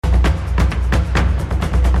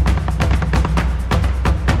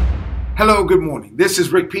Hello, good morning. This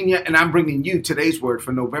is Rick Pina, and I'm bringing you today's word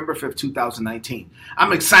for November 5th, 2019.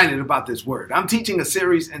 I'm excited about this word. I'm teaching a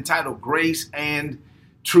series entitled Grace and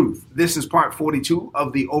Truth. This is part 42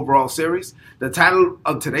 of the overall series. The title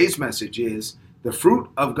of today's message is The Fruit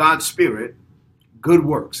of God's Spirit, Good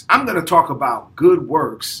Works. I'm going to talk about good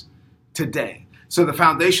works today. So the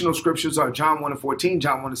foundational scriptures are John 1:14,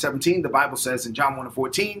 John 1:17. The Bible says in John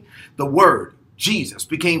 1:14, the Word, Jesus,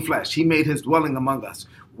 became flesh. He made his dwelling among us.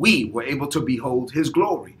 We were able to behold his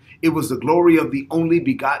glory. It was the glory of the only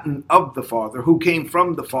begotten of the Father, who came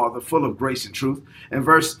from the Father, full of grace and truth. In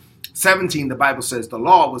verse 17, the Bible says the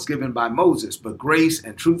law was given by Moses, but grace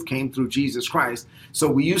and truth came through Jesus Christ. So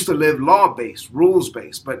we used to live law-based,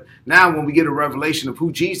 rules-based. But now when we get a revelation of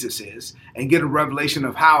who Jesus is and get a revelation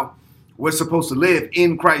of how we're supposed to live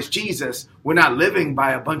in Christ Jesus, we're not living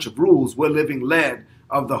by a bunch of rules. We're living led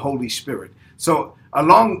of the Holy Spirit. So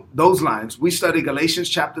along those lines, we study Galatians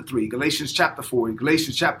chapter 3, Galatians chapter 4,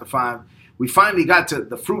 Galatians chapter 5. We finally got to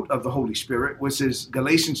the fruit of the Holy Spirit, which is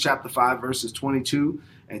Galatians chapter 5, verses 22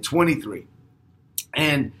 and 23.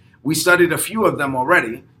 And we studied a few of them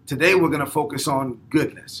already. Today, we're going to focus on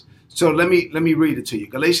goodness. So let me read it to you.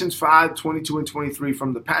 Galatians 5, 22 and 23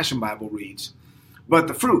 from the Passion Bible reads, "But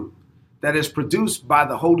the fruit that is produced by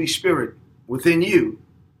the Holy Spirit within you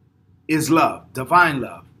is love, divine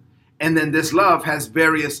love. And then this love has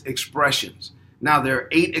various expressions." Now, there are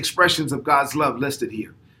 8 expressions of God's love listed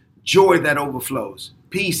here. Joy that overflows,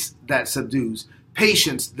 peace that subdues,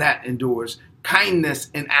 patience that endures, kindness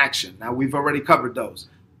in action. Now, we've already covered those.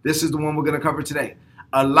 This is the one we're going to cover today.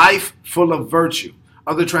 A life full of virtue.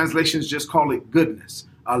 Other translations just call it goodness.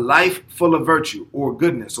 A life full of virtue or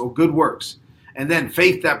goodness or good works. And then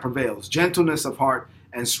faith that prevails, gentleness of heart,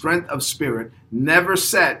 and strength of spirit. Never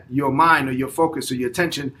set your mind or your focus or your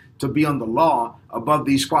attention to be on the law above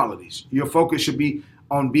these qualities. Your focus should be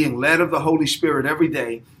on being led of the Holy Spirit every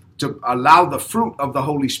day, to allow the fruit of the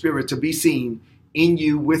Holy Spirit to be seen in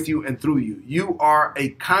you, with you, and through you. You are a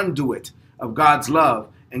conduit of God's love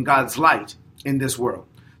and God's light in this world.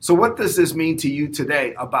 So what does this mean to you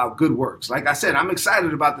today about good works? Like I said, I'm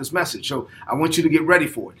excited about this message, so I want you to get ready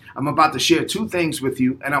for it. I'm about to share 2 things with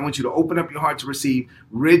you, and I want you to open up your heart to receive,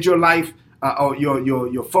 rid your life, or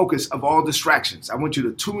your focus of all distractions. I want you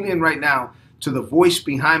to tune in right now to the voice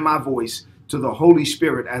behind my voice, to the Holy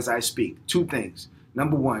Spirit as I speak. 2 things.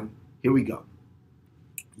 Number 1, here we go.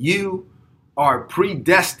 You are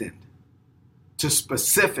predestined to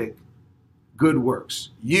specific good works.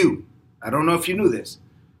 I don't know if you knew this,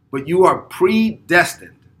 but you are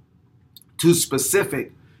predestined to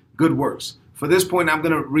specific good works. For this point, I'm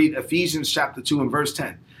going to read Ephesians chapter 2 and verse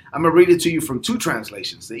 10. I'm going to read it to you from 2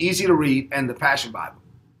 translations, the easy to read and the Passion Bible.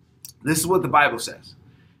 This is what the Bible says.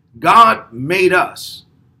 God made us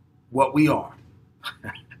what we are.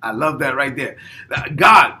 I love that right there.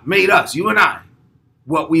 God made us, you and I,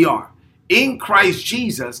 what we are. In Christ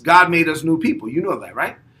Jesus, God made us new people. You know that,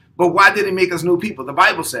 right? But why did he make us new people? The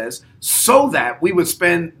Bible says, so that we would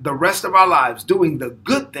spend the rest of our lives doing the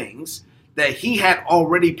good things that he had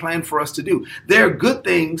already planned for us to do. There are good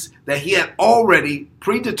things that he had already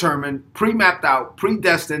predetermined, pre-mapped out,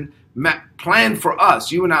 predestined, planned for us,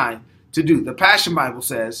 you and I, to do. The Passion Bible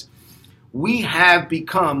says, we have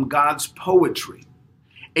become God's poetry,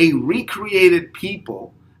 a recreated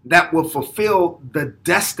people that will fulfill the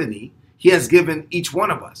destiny he has given each one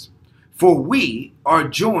of us. For we are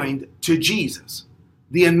joined to Jesus,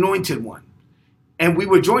 the anointed one. And we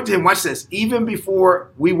were joined to him, watch this, even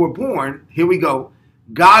before we were born, here we go,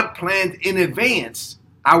 God planned in advance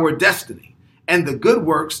our destiny and the good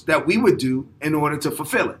works that we would do in order to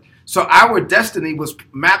fulfill it. So our destiny was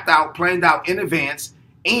mapped out, planned out in advance,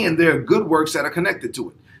 and there are good works that are connected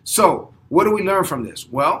to it. So what do we learn from this?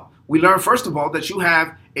 Well, we learn, first of all, that you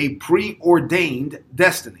have a preordained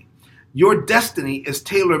destiny. Your destiny is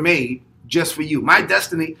tailor-made just for you. My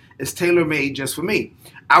destiny is tailor-made just for me.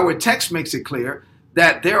 Our text makes it clear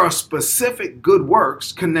that there are specific good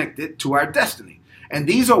works connected to our destiny. And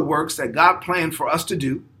these are works that God planned for us to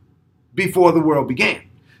do before the world began.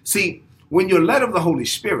 See, when you're led of the Holy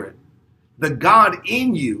Spirit, the God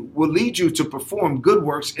in you will lead you to perform good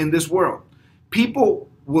works in this world. People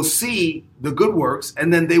will see the good works,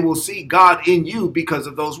 and then they will see God in you because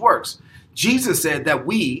of those works. Jesus said that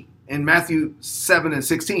in Matthew 7 and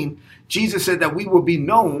 16, Jesus said that we will be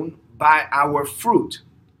known by our fruit.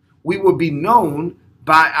 We will be known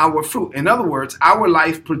by our fruit. In other words, our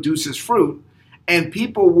life produces fruit, and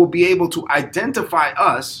people will be able to identify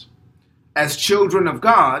us as children of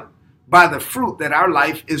God by the fruit that our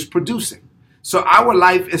life is producing. So our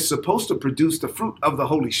life is supposed to produce the fruit of the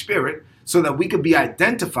Holy Spirit so that we could be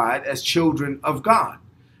identified as children of God.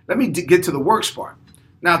 Let me get to the works part.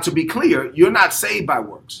 Now, to be clear, you're not saved by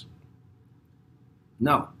works.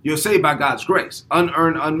 No, you're saved by God's grace,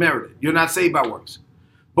 unearned, unmerited. You're not saved by works.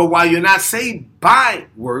 But while you're not saved by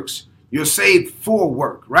works, you're saved for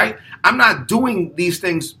work, right? I'm not doing these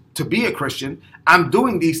things to be a Christian. I'm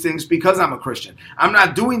doing these things because I'm a Christian. I'm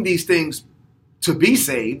not doing these things to be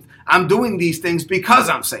saved. I'm doing these things because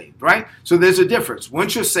I'm saved, right? So there's a difference.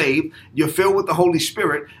 Once you're saved, you're filled with the Holy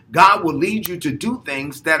Spirit. God will lead you to do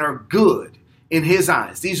things that are good in his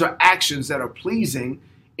eyes. These are actions that are pleasing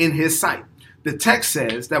in his sight. The text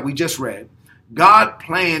says that we just read, God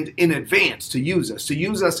planned in advance to use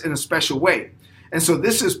us in a special way. And so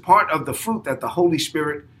this is part of the fruit that the Holy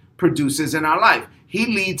Spirit produces in our life. He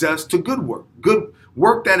leads us to good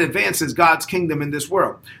work that advances God's kingdom in this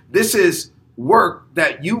world. This is work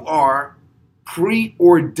that you are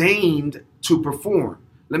preordained to perform.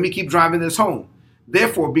 Let me keep driving this home.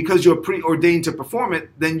 Therefore, because you're preordained to perform it,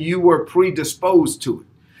 then you were predisposed to it.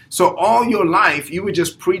 So all your life, you were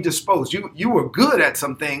just predisposed. You were good at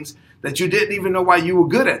some things that you didn't even know why you were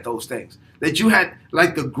good at those things. That you had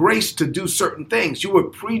like the grace to do certain things. You were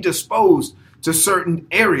predisposed to certain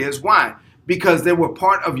areas. Why? Because they were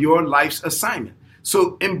part of your life's assignment.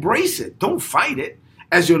 So embrace it. Don't fight it.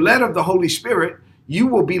 As you're led of the Holy Spirit, you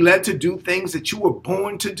will be led to do things that you were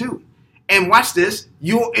born to do. And watch this,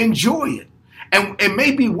 you'll enjoy it. And it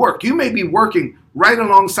may be work. You may be working right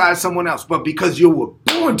alongside someone else, but because you were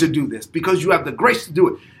born to do this, because you have the grace to do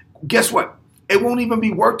it, guess what? It won't even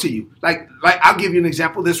be work to you. Like I'll give you an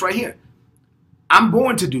example, this right here. I'm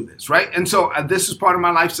born to do this, right? And so this is part of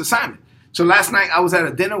my life's assignment. So last night I was at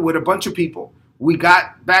a dinner with a bunch of people. We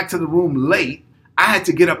got back to the room late. I had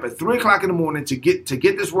to get up at 3 o'clock in the morning to get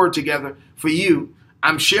this word together for you.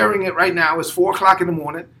 I'm sharing it right now. It's 4 o'clock in the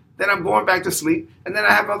morning. Then I'm going back to sleep. And then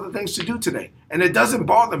I have other things to do today. And it doesn't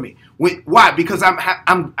bother me. Why? Because I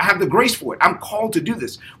have the grace for it. I'm called to do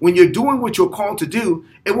this. When you're doing what you're called to do,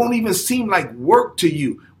 it won't even seem like work to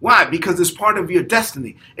you. Why? Because it's part of your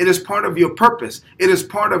destiny. It is part of your purpose. It is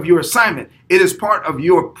part of your assignment. It is part of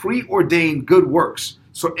your preordained good works.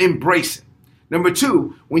 So embrace it. Number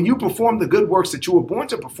 2, when you perform the good works that you were born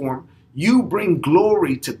to perform, you bring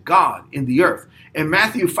glory to God in the earth. In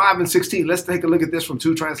Matthew 5 and 16, let's take a look at this from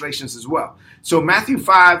 2 translations as well. So Matthew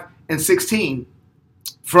 5 and 16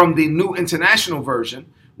 from the New International Version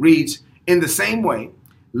reads, in the same way,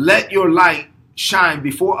 let your light shine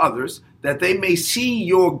before others that they may see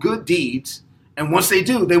your good deeds. And once they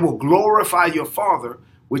do, they will glorify your Father,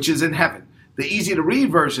 which is in heaven. The easy to read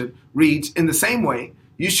version reads, in the same way,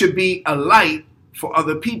 you should be a light for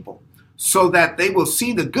other people so that they will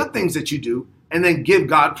see the good things that you do and then give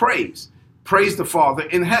God praise. Praise the Father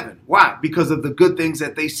in heaven. Why? Because of the good things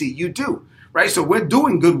that they see you do, right? So we're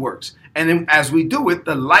doing good works. And then as we do it,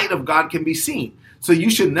 the light of God can be seen. So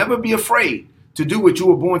you should never be afraid to do what you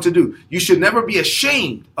were born to do. You should never be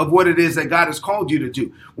ashamed of what it is that God has called you to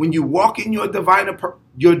do. When you walk in your divine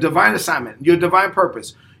assignment, your divine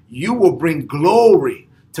purpose, you will bring glory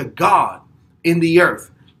to God in the earth.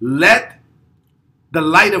 Let the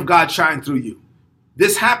light of God shine through you.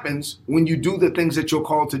 This happens when you do the things that you're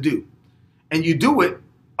called to do. And you do it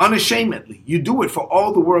unashamedly. You do it for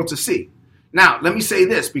all the world to see. Now, let me say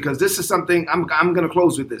this, because this is something, I'm going to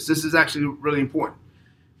close with this. This is actually really important.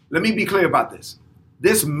 Let me be clear about this.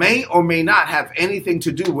 This may or may not have anything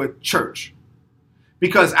to do with church.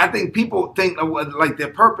 Because I think people think like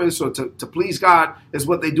their purpose or to please God is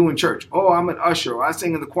what they do in church. Oh, I'm an usher, or I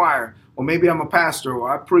sing in the choir, or maybe I'm a pastor,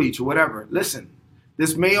 or I preach, or whatever. Listen,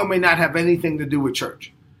 this may or may not have anything to do with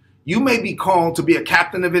church. You may be called to be a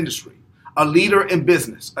captain of industry, a leader in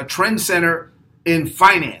business, a trendsetter in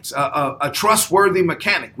finance, a trustworthy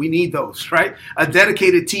mechanic. We need those, right? A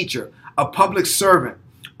dedicated teacher, a public servant,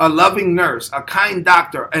 a loving nurse, a kind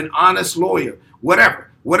doctor, an honest lawyer, whatever.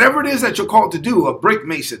 Whatever it is that you're called to do, a brick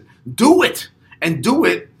mason, do it, and do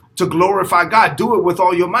it to glorify God. Do it with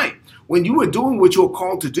all your might. When you are doing what you're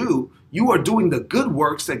called to do, you are doing the good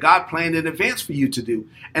works that God planned in advance for you to do.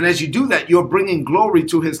 And as you do that, you're bringing glory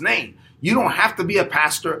to his name. You don't have to be a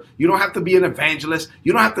pastor. You don't have to be an evangelist.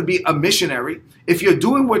 You don't have to be a missionary. If you're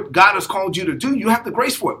doing what God has called you to do, you have the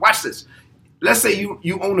grace for it. Watch this. Let's say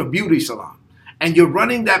you own a beauty salon and you're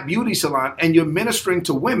running that beauty salon and you're ministering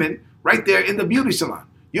to women right there in the beauty salon.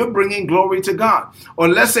 You're bringing glory to God. Or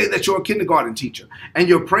let's say that you're a kindergarten teacher and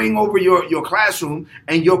you're praying over your classroom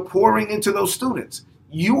and you're pouring into those students.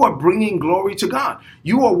 You are bringing glory to God.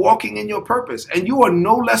 You are walking in your purpose, and you are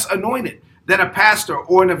no less anointed than a pastor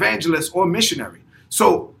or an evangelist or missionary.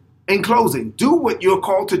 So in closing, do what you're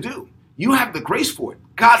called to do. You have the grace for it.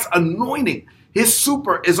 God's anointing His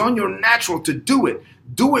super is on your natural to do it.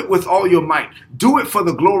 Do it with all your might. Do it for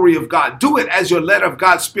the glory of God. Do it as you're led of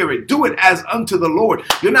God's Spirit. Do it as unto the Lord.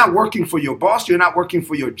 You're not working for your boss. You're not working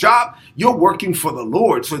for your job. You're working for the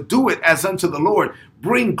Lord. So do it as unto the Lord.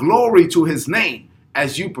 Bring glory to his name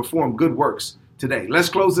as you perform good works today. Let's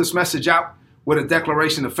close this message out with a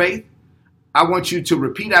declaration of faith. I want you to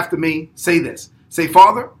repeat after me. Say this. Say,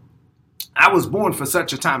 Father, I was born for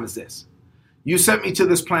such a time as this. You sent me to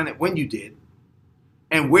this planet when you did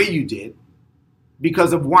and where you did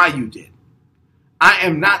because of why you did. I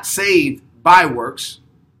am not saved by works,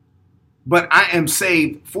 but I am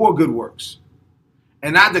saved for good works.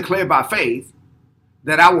 And I declare by faith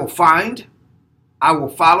that I will find, I will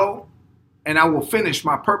follow, and I will finish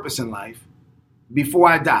my purpose in life before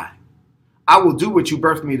I die. I will do what you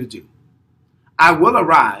birthed me to do. I will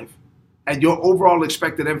arrive at your overall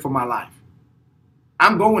expected end for my life.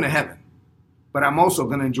 I'm going to heaven, but I'm also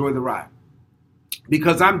going to enjoy the ride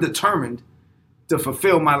because I'm determined to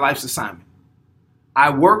fulfill my life's assignment. I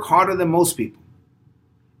work harder than most people,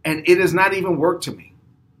 and it is not even work to me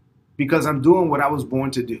because I'm doing what I was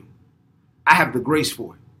born to do. I have the grace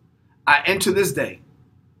for it. I enter this day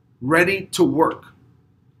ready to work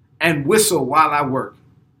and whistle while I work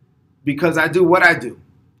because I do what I do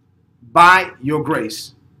by your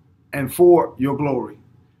grace and for your glory.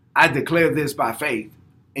 I declare this by faith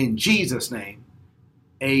in Jesus' name.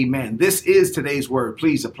 Amen. This is today's word.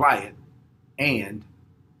 Please apply it and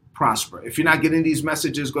prosper. If you're not getting these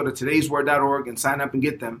messages, go to todaysword.org and sign up and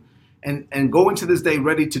get them and go into this day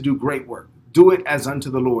ready to do great work. Do it as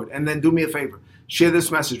unto the Lord. And then do me a favor. Share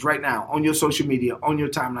this message right now on your social media, on your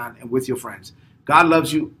timeline, and with your friends. God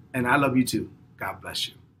loves you, and I love you too. God bless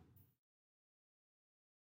you.